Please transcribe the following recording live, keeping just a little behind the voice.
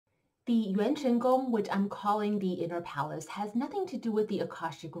The Yuán Chén Gōng, which I'm calling the inner palace, has nothing to do with the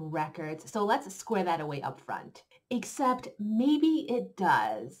Akashic Records, so let's square that away up front. Except maybe it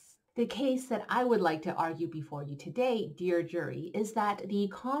does. The case that I would like to argue before you today, dear jury, is that the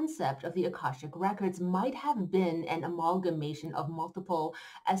concept of the Akashic Records might have been an amalgamation of multiple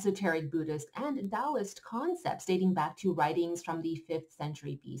esoteric Buddhist and Taoist concepts dating back to writings from the 5th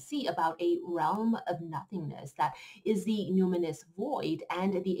century BC about a realm of nothingness that is the numinous void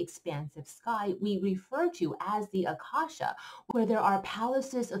and the expansive sky we refer to as the akasha, where there are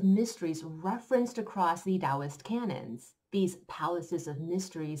palaces of mysteries referenced across the Taoist canons. These palaces of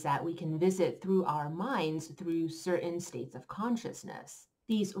mysteries that we can visit through our minds through certain states of consciousness.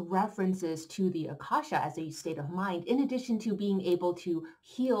 These references to the akasha as a state of mind, in addition to being able to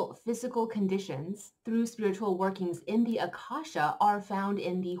heal physical conditions through spiritual workings in the akasha, are found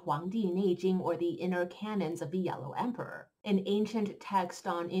in the Huangdi Jing, or the inner canons of the Yellow Emperor, an ancient text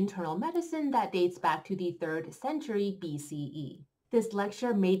on internal medicine that dates back to the 3rd century BCE. This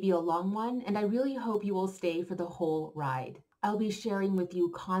lecture may be a long one, and I really hope you will stay for the whole ride. I'll be sharing with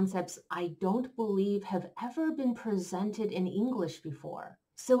you concepts I don't believe have ever been presented in English before.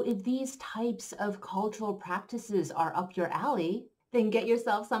 So if these types of cultural practices are up your alley, then get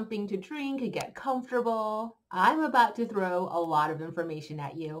yourself something to drink and get comfortable. I'm about to throw a lot of information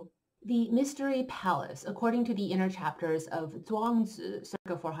at you. The Mystery Palace, according to the inner chapters of Zhuangzi,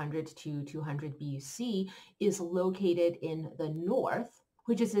 circa 400 to 200 BC, is located in the north,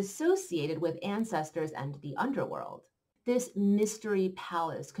 which is associated with ancestors and the underworld. This Mystery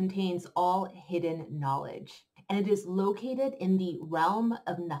Palace contains all hidden knowledge, and it is located in the realm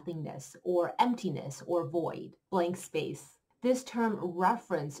of nothingness, or emptiness, or void, blank space. This term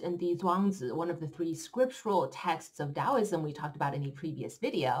referenced in the Zhuangzi, one of the 3 scriptural texts of Taoism we talked about in a previous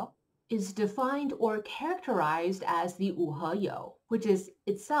video, is defined or characterized as the Yuán, which is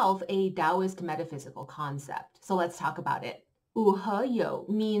itself a Taoist metaphysical concept. So let's talk about it. Yuán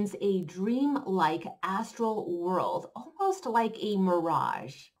means a dream-like astral world, almost like a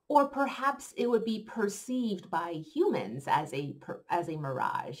mirage, or perhaps it would be perceived by humans as a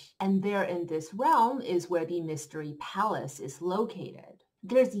mirage. And there in this realm is where the Mystery Palace is located.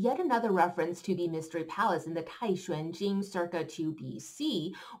 There's yet another reference to the Mystery Palace in the Tài Xuán Jīng circa 2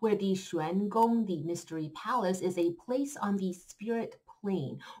 BC, where the Xuán Gōng, the Mystery Palace, is a place on the spirit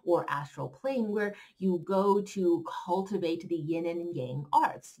plane or astral plane where you go to cultivate the yin and yang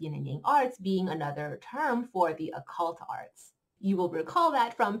arts, yin and yang arts being another term for the occult arts. You will recall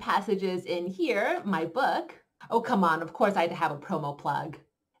that from passages in here, my book. Oh, come on, of course I had to have a promo plug.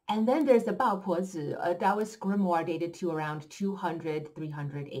 And then there's the Baopuzi, a Taoist grimoire dated to around 200-300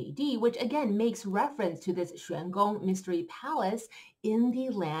 AD, which again makes reference to this Xuán Gōng Mystery Palace in the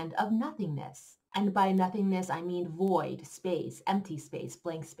land of nothingness. And by nothingness, I mean void, space, empty space,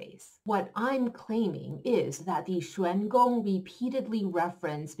 blank space. What I'm claiming is that the Xuán Gōng repeatedly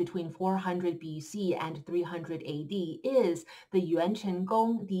referenced between 400 BC and 300 AD is the Yuán Chén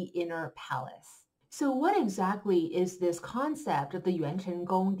Gōng, the inner palace. So what exactly is this concept of the Yuán Chén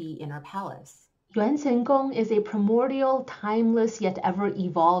Gōng, the inner palace? Yuán Chén Gōng is a primordial, timeless, yet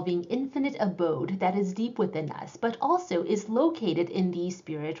ever-evolving, infinite abode that is deep within us, but also is located in the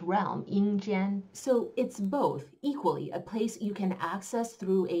spirit realm, Yingjian. So it's both, equally, a place you can access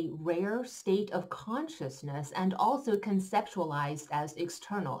through a rare state of consciousness and also conceptualized as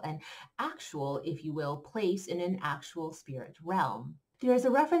external, an actual, if you will, place in an actual spirit realm. There's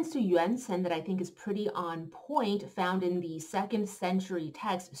a reference to Yuán Chén that I think is pretty on point, found in the 2nd century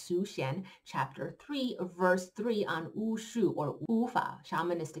text Lushan, chapter 3, verse 3 on Wushu or Wufa,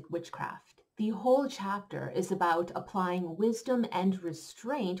 shamanistic witchcraft. The whole chapter is about applying wisdom and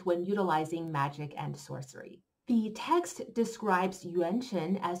restraint when utilizing magic and sorcery. The text describes Yuán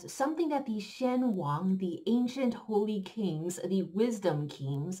Chén as something that the Shen Wang, the ancient holy kings, the wisdom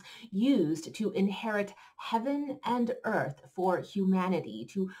kings, used to inherit heaven and earth for humanity,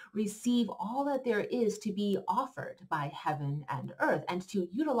 to receive all that there is to be offered by heaven and earth, and to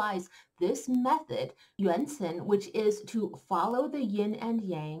utilize this method, Yuán Chén, which is to follow the yin and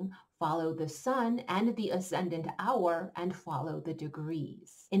yang, follow the sun and the ascendant hour, and follow the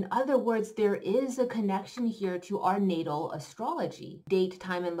degrees. In other words, there is a connection here to our natal astrology. Date,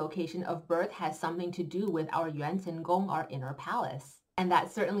 time, and location of birth has something to do with our Yuán Chén Gōng, our inner palace. And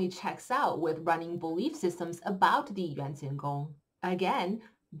that certainly checks out with running belief systems about the Yuán Chén Gōng. Again,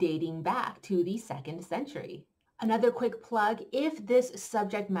 dating back to the 2nd century. Another quick plug, if this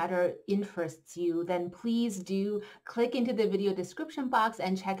subject matter interests you, then please do click into the video description box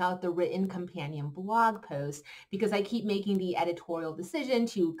and check out the written companion blog post, because I keep making the editorial decision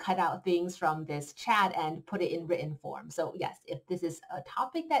to cut out things from this chat and put it in written form. So yes, if this is a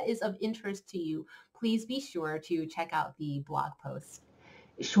topic that is of interest to you, please be sure to check out the blog post.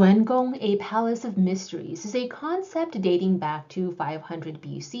 Chén Gōng, a palace of mysteries, is a concept dating back to 500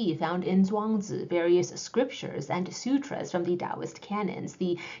 BC, found in Zhuangzi, various scriptures and sutras from the Taoist canons,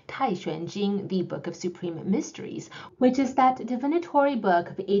 the Tài Xuán Jīng, the Book of Supreme Mysteries, which is that divinatory book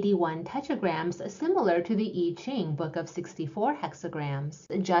of 81 tetragrams, similar to the I Ching book of 64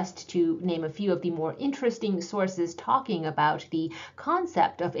 hexagrams, just to name a few of the more interesting sources talking about the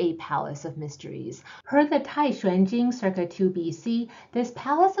concept of a palace of mysteries. Per the Tài Xuán Jīng circa 2 BC, this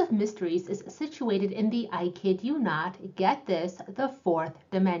Palace of Mysteries is situated in the, I kid you not, get this, the 4th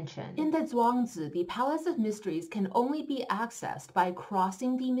dimension. In the Zhuangzi, the Palace of Mysteries can only be accessed by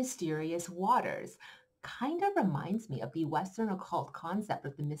crossing the mysterious waters. Kind of reminds me of the Western occult concept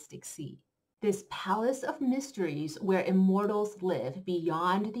of the mystic sea. This Palace of Mysteries, where immortals live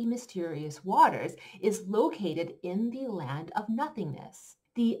beyond the mysterious waters, is located in the land of nothingness.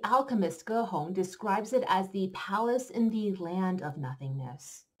 The alchemist Gehong describes it as the palace in the land of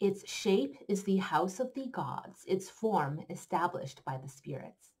nothingness. Its shape is the house of the gods, its form established by the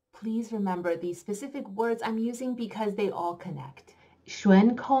spirits. Please remember the specific words I'm using because they all connect.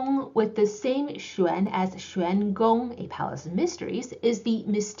 Chén Gōng, with the same Xuan as Chén Gōng, a palace of mysteries, is the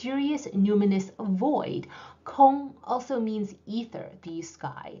mysterious numinous void. Gōng also means ether, the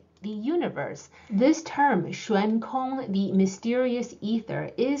sky, the universe. This term, Chén Gōng, the mysterious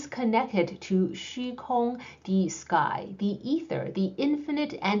ether, is connected to Xu Gōng, the sky, the ether, the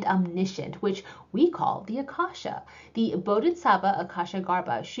infinite and omniscient, which we call the akasha. The Bodhisattva Akasha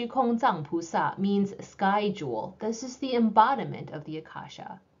Garba, Xu Gōng Zang Pusa, means sky jewel. This is the embodiment of the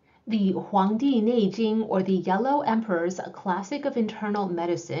akasha. The Huangdi or the Yellow Emperor's classic of internal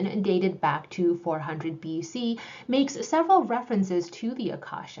medicine, dated back to 400 BC, makes several references to the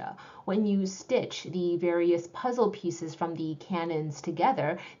akasha. When you stitch the various puzzle pieces from the canons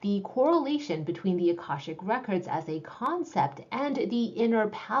together, the correlation between the Akashic Records as a concept and the inner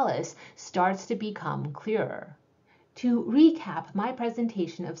palace starts to become clearer. To recap my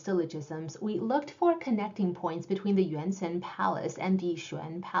presentation of syllogisms, we looked for connecting points between the Yuán Chén Palace and the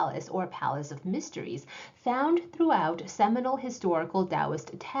Xuan Palace, or Palace of Mysteries, found throughout seminal historical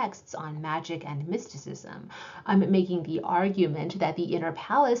Taoist texts on magic and mysticism. I'm making the argument that the inner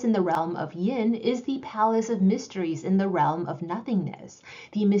palace in the realm of Yin is the Palace of Mysteries in the realm of nothingness.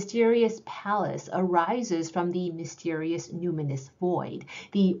 The mysterious palace arises from the mysterious numinous void.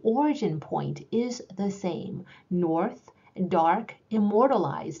 The origin point is the same: north, dark,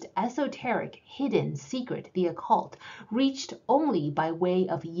 immortalized, esoteric, hidden, secret, the occult, reached only by way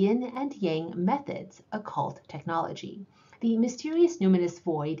of yin and yang methods, occult technology. The mysterious numinous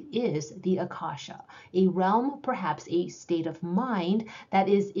void is the akasha, a realm, perhaps a state of mind, that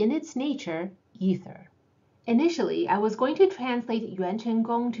is in its nature ether. Initially, I was going to translate Yuán Chén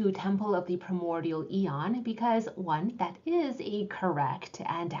Gōng to Temple of the Primordial Eon because, one, that is a correct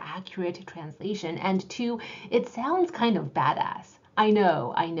and accurate translation, and two, it sounds kind of badass. I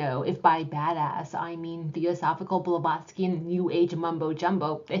know, if by badass I mean Theosophical Blavatsky and New Age mumbo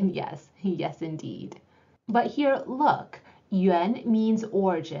jumbo, then yes indeed. But here, look. Yuan means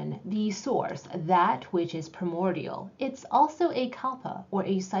origin, the source, that which is primordial. It's also a kalpa, or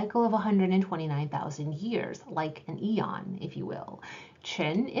a cycle of 129,000 years, like an eon, if you will.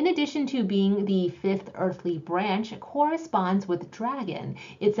 Chén, in addition to being the fifth earthly branch, corresponds with dragon.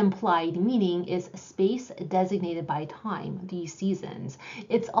 Its implied meaning is space designated by time, the seasons.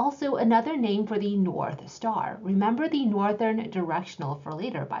 It's also another name for the North Star. Remember the northern directional for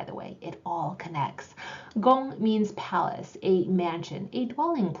later, by the way. It all connects. Gong means palace, a mansion, a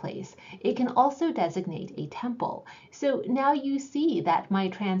dwelling place. It can also designate a temple. So now you see that my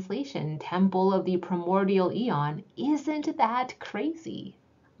translation, Temple of the Primordial Eon, isn't that crazy.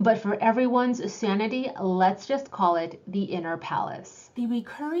 But for everyone's sanity, let's just call it the inner palace. The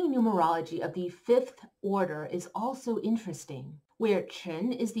recurring numerology of the fifth order is also interesting, where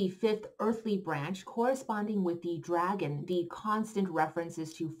Chén is the fifth earthly branch corresponding with the dragon, the constant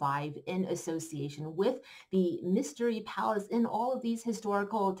references to 5 in association with the mystery palace in all of these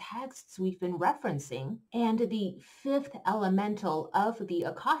historical texts we've been referencing, and the fifth elemental of the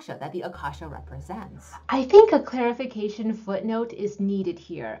akasha that the akasha represents. I think a clarification footnote is needed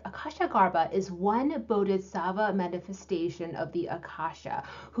here. Akasha Garba is one Bodhisattva manifestation of the akasha,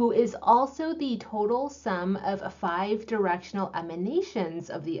 who is also the total sum of 5 directional emanations emanations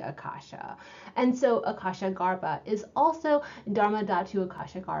of the akasha. And so Akasha Garba is also Dharma Dhatu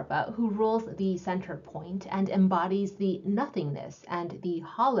Akasha Garba, who rules the center point and embodies the nothingness and the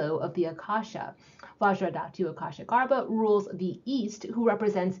hollow of the akasha. Vajradhatu Akasha Garba rules the east, who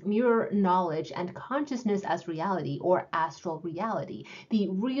represents mirror knowledge and consciousness as reality, or astral reality, the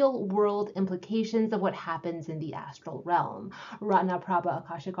real world implications of what happens in the astral realm. Ratnaprabha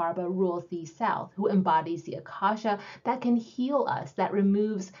Akasha Garba rules the south, who embodies the akasha that can heal us, that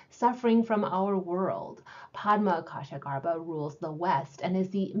removes suffering from our world. Padma Akasha Garba rules the west and is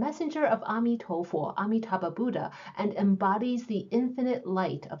the messenger of Amitabha, Amitabha Buddha, and embodies the infinite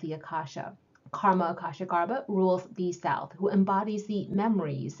light of the akasha. Karma Akasha Garba rules the south, who embodies the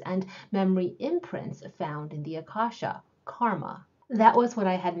memories and memory imprints found in the akasha, karma. That was what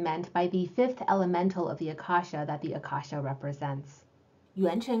I had meant by the fifth elemental of the akasha that the akasha represents.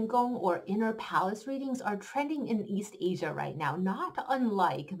 Yuán Chén Gōng, or inner palace readings, are trending in East Asia right now, not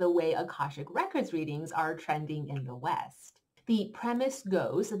unlike the way Akashic Records readings are trending in the West. The premise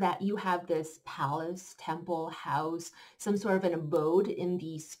goes that you have this palace, temple, house, some sort of an abode in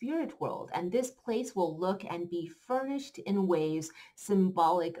the spirit world, and this place will look and be furnished in ways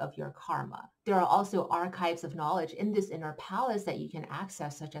symbolic of your karma. There are also archives of knowledge in this inner palace that you can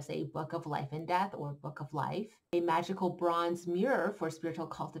access, such as a book of life and death or book of life, a magical bronze mirror for spiritual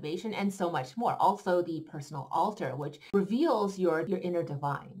cultivation, and so much more. Also the personal altar, which reveals your inner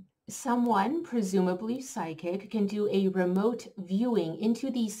divine. Someone, presumably psychic, can do a remote viewing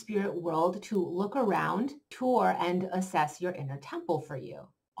into the spirit world to look around, tour, and assess your inner temple for you.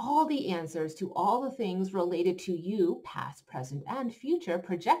 All the answers to all the things related to you, past, present, and future,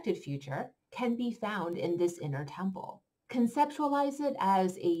 projected future, can be found in this inner temple. Conceptualize it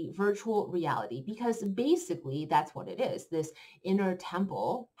as a virtual reality, because basically that's what it is. This inner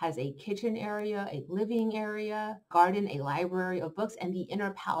temple has a kitchen area, a living area, garden, a library of books, and the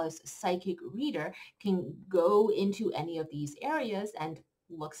inner palace psychic reader can go into any of these areas and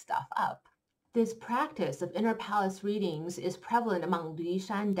look stuff up. This practice of inner palace readings is prevalent among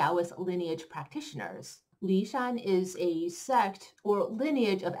Lushan Taoist lineage practitioners. Lushan is a sect or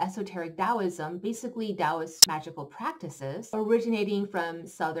lineage of esoteric Taoism, basically Taoist magical practices, originating from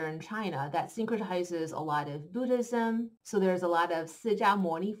southern China that syncretizes a lot of Buddhism. So there's a lot of Sijia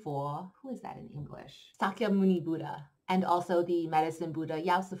Moni Fo, who is that in English? Sakyamuni Buddha, and also the medicine Buddha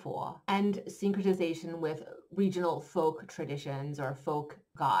Yaosifo, and syncretization with regional folk traditions or folk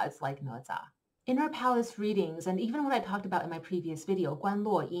gods like Noza. Inner palace readings, and even what I talked about in my previous video,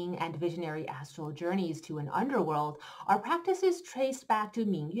 Guanluo and visionary astral journeys to an underworld, are practices traced back to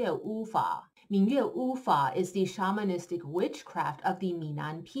Min-Yue巫法. Min-Yue巫法is the shamanistic witchcraft of the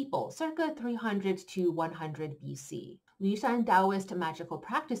Minnan people, circa 300 to 100 BC. Lushan Taoist magical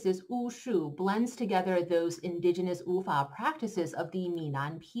practices, Wushu, blends together those indigenous Wufa practices of the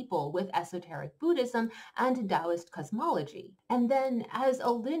Minnan people with esoteric Buddhism and Taoist cosmology. And then, as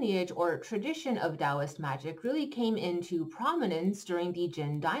a lineage or tradition of Taoist magic really came into prominence during the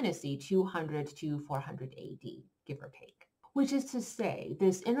Jin dynasty, 200 to 400 AD, give or take. Which is to say,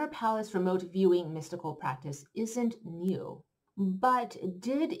 this inner palace remote viewing mystical practice isn't new, but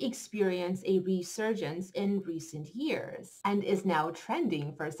did experience a resurgence in recent years and is now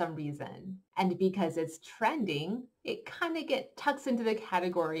trending for some reason. And because it's trending, it kind of tucks into the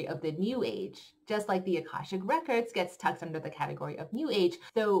category of the New Age, just like the Akashic Records gets tucked under the category of New Age.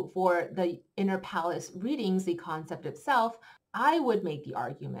 Though for the inner palace readings, the concept itself, I would make the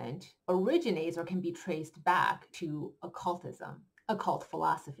argument, originates or can be traced back to occultism, occult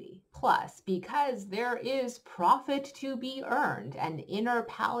philosophy. Plus, because there is profit to be earned, an inner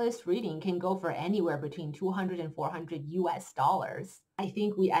palace reading can go for anywhere between $200 and $400 US. I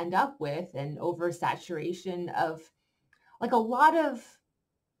think we end up with an oversaturation of like a lot of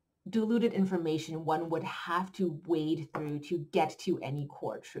diluted information one would have to wade through to get to any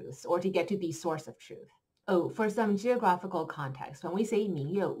core truths or to get to the source of truth. Oh, for some geographical context, when we say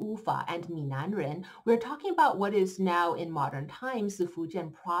Min-Yue巫法and Minnan, we're talking about what is now in modern times the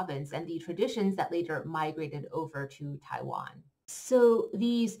Fujian province and the traditions that later migrated over to Taiwan. So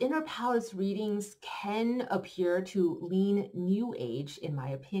these inner palace readings can appear to lean New Age, in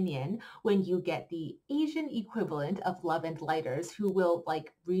my opinion, when you get the Asian equivalent of love and lighters who will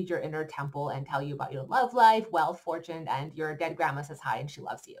like read your inner temple and tell you about your love life, wealth, fortune, and your dead grandma says hi and she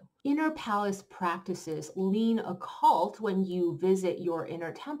loves you. Inner palace practices lean occult when you visit your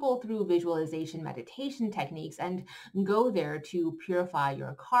inner temple through visualization meditation techniques and go there to purify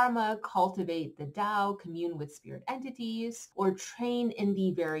your karma, cultivate the Tao, commune with spirit entities, or train in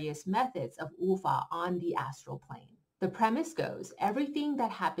the various methods of Wufa on the astral plane. The premise goes, everything that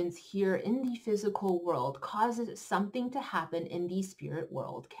happens here in the physical world causes something to happen in the spirit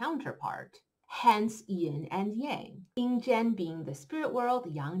world counterpart. Hence yin and yang. Yin Chén being the spirit world,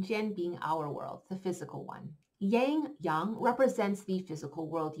 Yang Chén being our world, the physical one. Yang represents the physical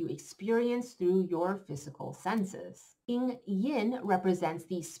world you experience through your physical senses. Yin represents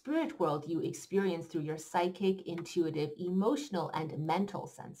the spirit world you experience through your psychic, intuitive, emotional, and mental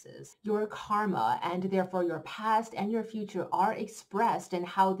senses. Your karma, and therefore your past and your future, are expressed in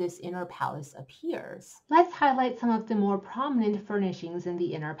how this inner palace appears. Let's highlight some of the more prominent furnishings in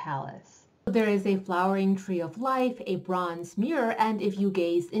the inner palace. There is a flowering tree of life, a bronze mirror, and if you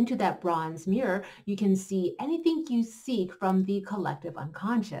gaze into that bronze mirror, you can see anything you seek from the collective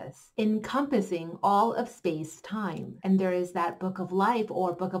unconscious, encompassing all of space-time. And there is that book of life,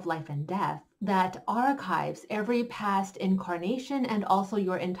 or book of life and death, that archives every past incarnation and also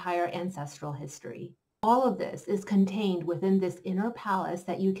your entire ancestral history. All of this is contained within this inner palace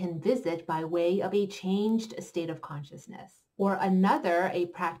that you can visit by way of a changed state of consciousness. Or another, a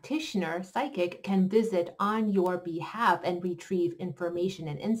practitioner, psychic, can visit on your behalf and retrieve information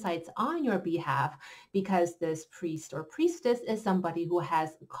and insights on your behalf, because this priest or priestess is somebody who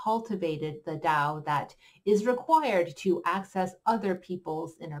has cultivated the Tao that is required to access other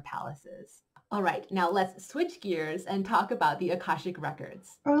people's inner palaces. All right, now let's switch gears and talk about the Akashic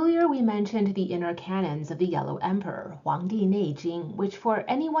Records. Earlier, we mentioned the inner canons of the Yellow Emperor, Nei Jing, which for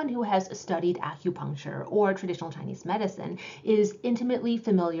anyone who has studied acupuncture or traditional Chinese medicine is intimately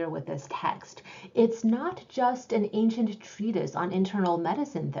familiar with this text. It's not just an ancient treatise on internal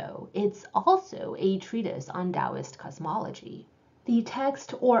medicine, though. It's also a treatise on Taoist cosmology. The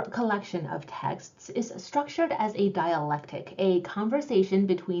text or collection of texts is structured as a dialectic, a conversation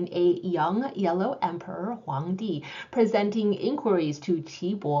between a young yellow emperor, Huangdi, presenting inquiries to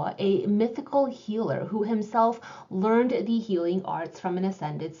Qibo, a mythical healer who himself learned the healing arts from an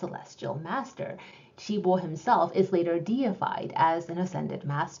ascended celestial master. Qibo himself is later deified as an ascended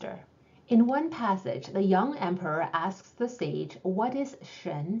master. In one passage, the young emperor asks the sage, "What is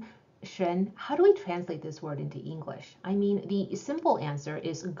Shen?" Shen, how do we translate this word into English? I mean, the simple answer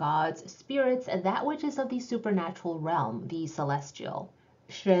is gods, spirits, and that which is of the supernatural realm, the celestial.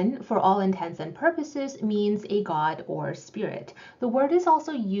 Shen, for all intents and purposes, means a god or spirit. The word is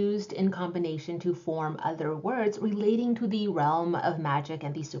also used in combination to form other words relating to the realm of magic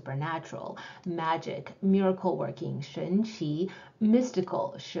and the supernatural. Magic, miracle working, Shen Qi,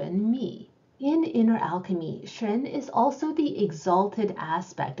 mystical, Shen Mi. In inner alchemy, Shen is also the exalted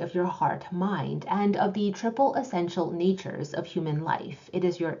aspect of your heart-mind and of the triple essential natures of human life. It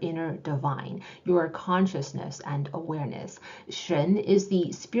is your inner divine, your consciousness and awareness. Shen is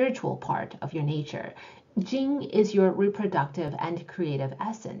the spiritual part of your nature. Jing is your reproductive and creative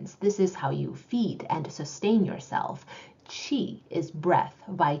essence. This is how you feed and sustain yourself. Qi is breath,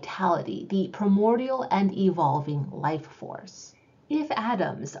 vitality, the primordial and evolving life force. If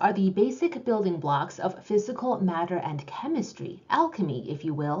atoms are the basic building blocks of physical matter and chemistry, alchemy, if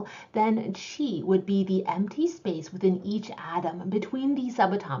you will, then Qi would be the empty space within each atom between the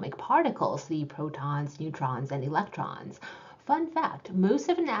subatomic particles, the protons, neutrons, and electrons. Fun fact, most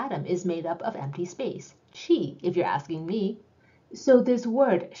of an atom is made up of empty space. Qi, if you're asking me. So this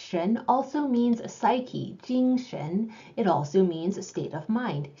word Shen also means psyche, Jing Shen. It also means state of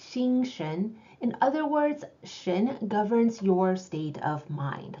mind, Xing Shen. In other words, Shen governs your state of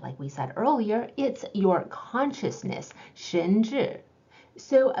mind. Like we said earlier, it's your consciousness, Shen Zhi.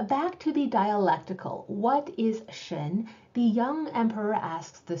 So back to the dialectical. What is Shen? The young emperor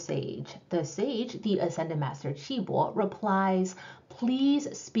asks the sage. The sage, the ascended master Qibo, replies,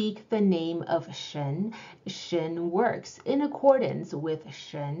 "Please speak the name of Shen. Shen works in accordance with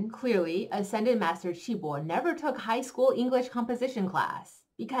Shen." Clearly, ascended master Qibo never took high school English composition class,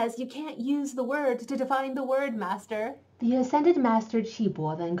 because you can't use the word to define the word, master. The ascended master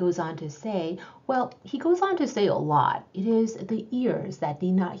Qibo then goes on to say, he goes on to say a lot. It is the ears that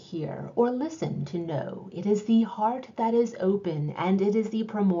need not hear or listen to know. It is the heart that is open, and it is the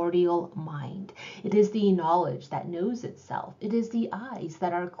primordial mind. It is the knowledge that knows itself. It is the eyes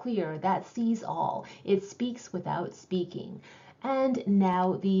that are clear, that sees all. It speaks without speaking. And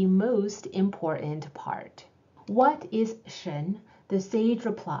now the most important part. What is Shen? The sage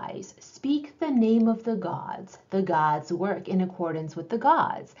replies, "Speak the name of the gods. The gods work in accordance with the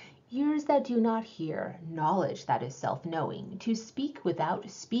gods. Ears that do not hear, knowledge that is self-knowing, to speak without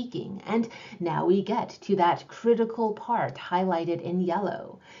speaking." And now we get to that critical part highlighted in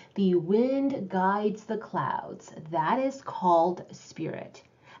yellow. The wind guides the clouds. That is called spirit.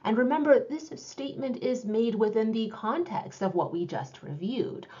 And remember, this statement is made within the context of what we just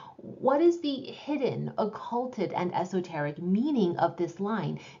reviewed. What is the hidden, occulted, and esoteric meaning of this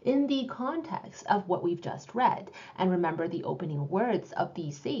line in the context of what we've just read? And remember the opening words of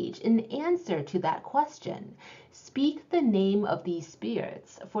the sage in answer to that question. Speak the name of these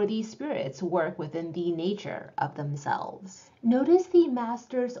spirits, for these spirits work within the nature of themselves. Notice the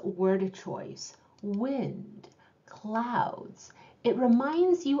master's word choice: wind, clouds. It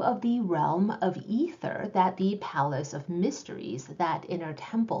reminds you of the realm of ether that the Palace of Mysteries, that inner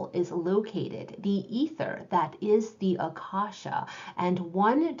temple, is located, the ether that is the akasha, and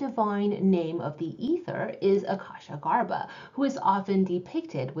one divine name of the ether is Akasha Garba, who is often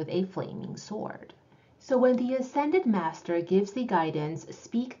depicted with a flaming sword. So when the Ascended Master gives the guidance,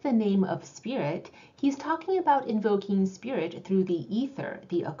 speak the name of spirit, he's talking about invoking spirit through the ether,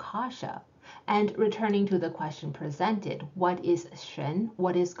 the akasha. And returning to the question presented, what is Shen?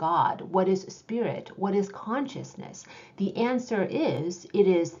 What is God? What is spirit? What is consciousness? The answer is, it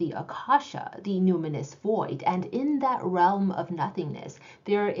is the akasha, the numinous void, and in that realm of nothingness,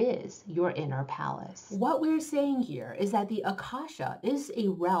 there is your inner palace. What we're saying here is that the akasha is a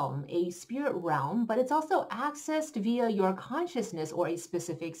realm, a spirit realm, but it's also accessed via your consciousness or a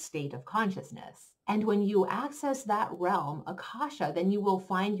specific state of consciousness. And when you access that realm, akasha, then you will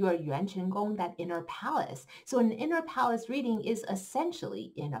find your Yuán Chén Gōng, that inner palace. So an inner palace reading is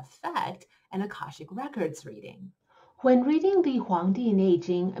essentially, in effect, an Akashic Records reading. When reading the Huangdi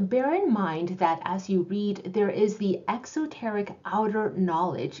Jing, bear in mind that as you read, there is the exoteric outer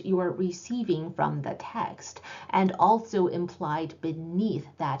knowledge you are receiving from the text, and also implied beneath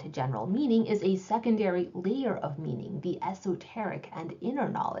that general meaning is a secondary layer of meaning, the esoteric and inner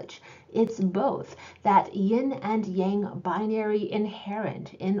knowledge. It's both, that yin and yang binary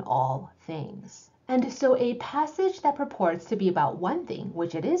inherent in all things. And so a passage that purports to be about one thing,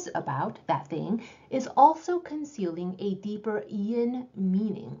 which it is about, that thing, is also concealing a deeper yin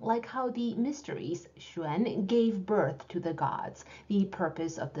meaning, like how the mysteries, Xuan, gave birth to the gods. The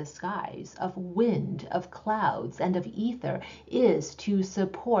purpose of the skies, of wind, of clouds, and of ether is to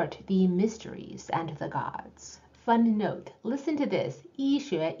support the mysteries and the gods. Fun note, listen to this, 医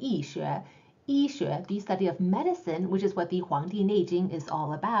学, 医学, the study of medicine, which is what the Huangdi Jing is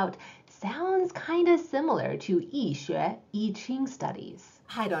all about, sounds kind of similar to 医学, I Ching studies.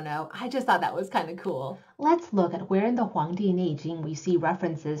 I don't know, I just thought that was kind of cool. Let's look at where in the Huangdi Jing we see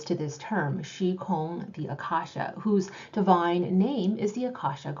references to this term, Shi Kong, the Akasha, whose divine name is the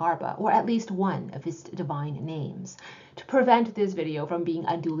Akasha Garba, or at least one of his divine names. To prevent this video from being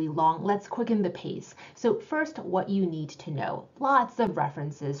unduly long, let's quicken the pace. So first, what you need to know. Lots of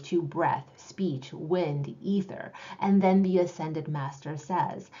references to breath, speech, wind, ether. And then the Ascended Master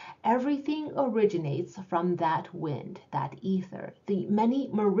says, everything originates from that wind, that ether, the many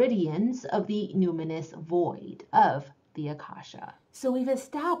meridians of the numinous void, of the Akasha. So we've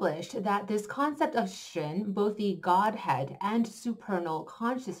established that this concept of Shen, both the Godhead and supernal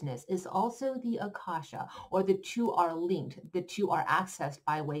consciousness, is also the Akasha, or the two are linked, the two are accessed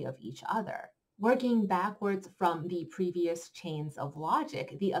by way of each other. Working backwards from the previous chains of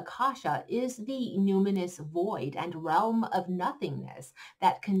logic, the Akasha is the numinous void and realm of nothingness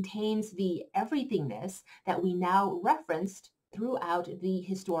that contains the everythingness that we now referenced throughout the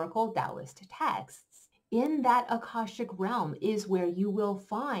historical Taoist texts. In that Akashic realm is where you will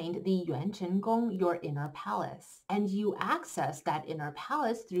find the Yuán Chén Gōng, your inner palace. And you access that inner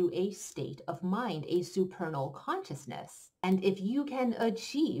palace through a state of mind, a supernal consciousness. And if you can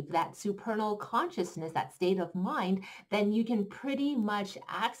achieve that supernal consciousness, that state of mind, then you can pretty much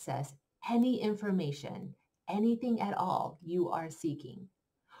access any information, anything at all you are seeking.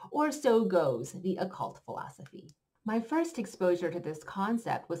 Or so goes the occult philosophy. My first exposure to this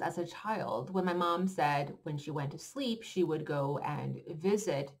concept was as a child when my mom said when she went to sleep, she would go and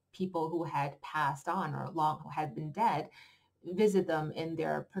visit people who had passed on or had been dead, visit them in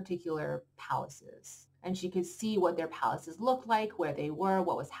their particular palaces. And she could see what their palaces looked like, where they were,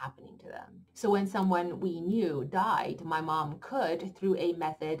 what was happening to them. So when someone we knew died, my mom could, through a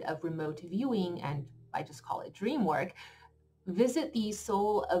method of remote viewing, and I just call it dream work, visit the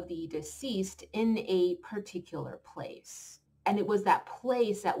soul of the deceased in a particular place. And it was that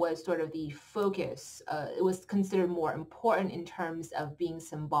place that was sort of the focus. It was considered more important in terms of being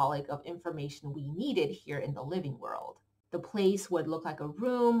symbolic of information we needed here in the living world. The place would look like a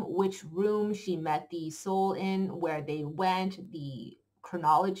room, which room she met the soul in, where they went, the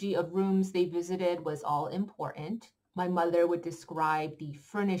chronology of rooms they visited was all important. My mother would describe the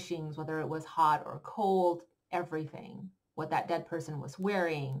furnishings, whether it was hot or cold, everything. what that dead person was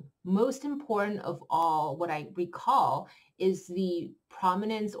wearing. Most important of all, what I recall is the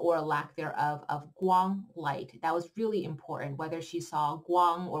prominence or lack thereof of guang, light. That was really important, whether she saw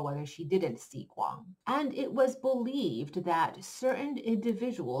guang or whether she didn't see guang. And it was believed that certain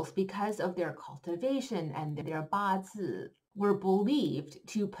individuals, because of their cultivation and their bazi, were believed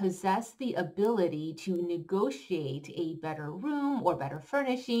to possess the ability to negotiate a better room or better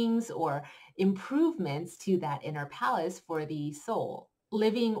furnishings or improvements to that inner palace for the soul.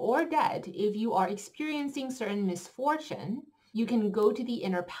 Living or dead, if you are experiencing certain misfortune, you can go to the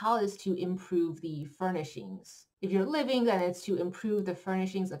inner palace to improve the furnishings. If you're living, then it's to improve the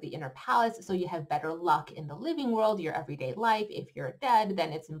furnishings of the inner palace so you have better luck in the living world, your everyday life. If you're dead,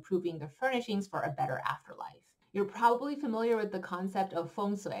 then it's improving the furnishings for a better afterlife. You're probably familiar with the concept of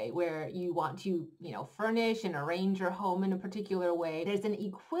feng shui, where you want to, furnish and arrange your home in a particular way. There's an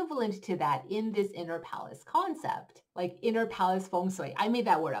equivalent to that in this inner palace concept, like inner palace feng shui. I made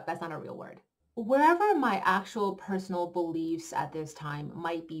that word up. That's not a real word. Wherever my actual personal beliefs at this time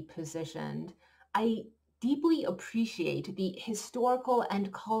might be positioned, I deeply appreciate the historical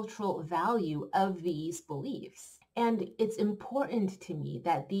and cultural value of these beliefs. And it's important to me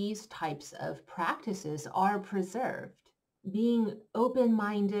that these types of practices are preserved. Being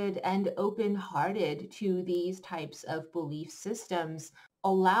open-minded and open-hearted to these types of belief systems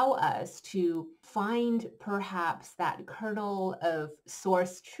allow us to find perhaps that kernel of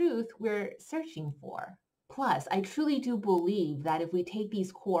source truth we're searching for. Plus, I truly do believe that if we take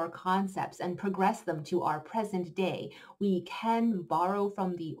these core concepts and progress them to our present day, we can borrow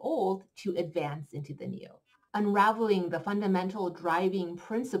from the old to advance into the new. Unraveling the fundamental driving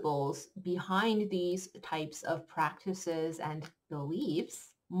principles behind these types of practices and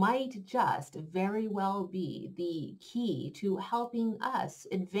beliefs might just very well be the key to helping us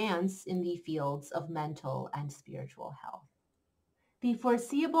advance in the fields of mental and spiritual health. The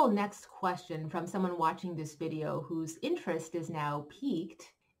foreseeable next question from someone watching this video whose interest is now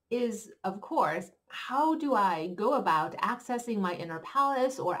piqued is, of course, how do I go about accessing my inner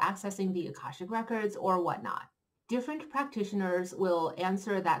palace or accessing the Akashic Records or whatnot? Different practitioners will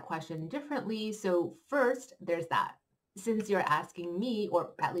answer that question differently. So first, there's that. Since you're asking me,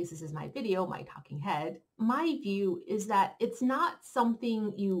 or at least this is my video, my talking head, my view is that it's not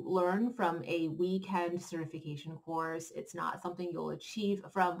something you learn from a weekend certification course. It's not something you'll achieve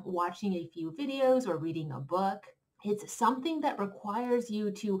from watching a few videos or reading a book. It's something that requires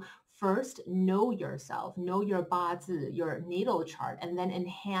you to first know yourself, know your bazi, your natal chart, and then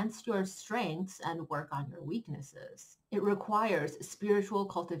enhance your strengths and work on your weaknesses. It requires spiritual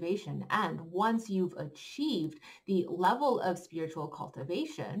cultivation. And once you've achieved the level of spiritual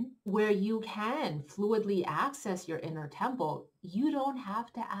cultivation where you can fluidly access your inner temple, you don't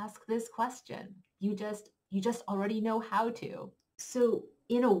have to ask this question. You just already know how to. So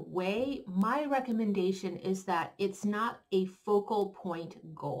in a way, my recommendation is that it's not a focal point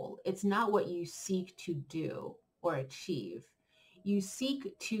goal. It's not what you seek to do or achieve. You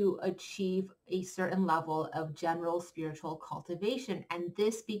seek to achieve a certain level of general spiritual cultivation, and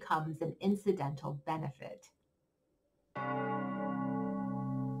this becomes an incidental benefit.